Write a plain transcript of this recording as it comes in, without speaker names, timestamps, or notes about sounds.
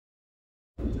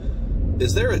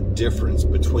Is there a difference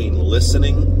between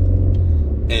listening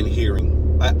and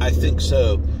hearing? I think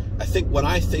so. I think when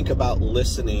I think about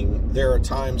listening, there are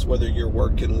times, whether you're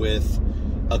working with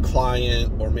a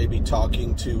client or maybe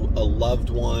talking to a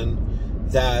loved one,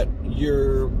 that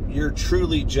you're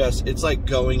truly just, it's like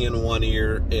going in one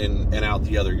ear and out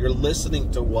the other. You're listening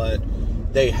to what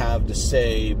they have to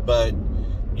say, but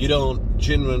you don't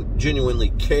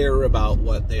genuinely care about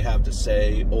what they have to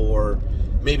say, or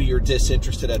maybe you're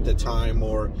disinterested at the time,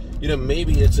 or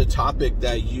maybe it's a topic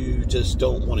that you just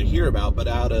don't want to hear about, but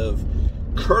out of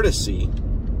courtesy,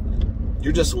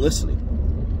 you're just listening.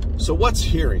 So what's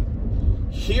hearing?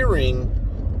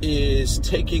 Hearing is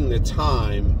taking the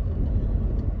time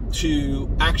to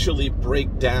actually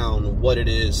break down what it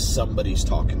is somebody's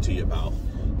talking to you about.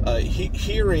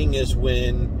 Hearing is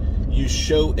when you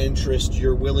show interest,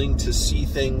 you're willing to see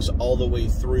things all the way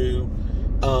through.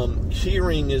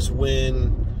 Hearing is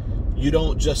when you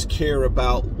don't just care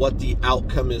about what the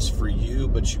outcome is for you,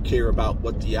 but you care about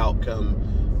what the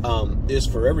outcome is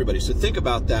for everybody. So think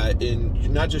about that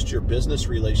in not just your business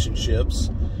relationships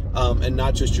and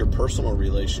not just your personal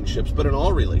relationships, but in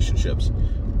all relationships.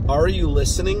 Are you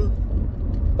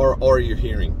listening or are you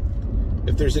hearing?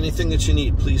 If there's anything that you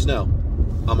need, please know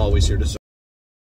I'm always here to serve.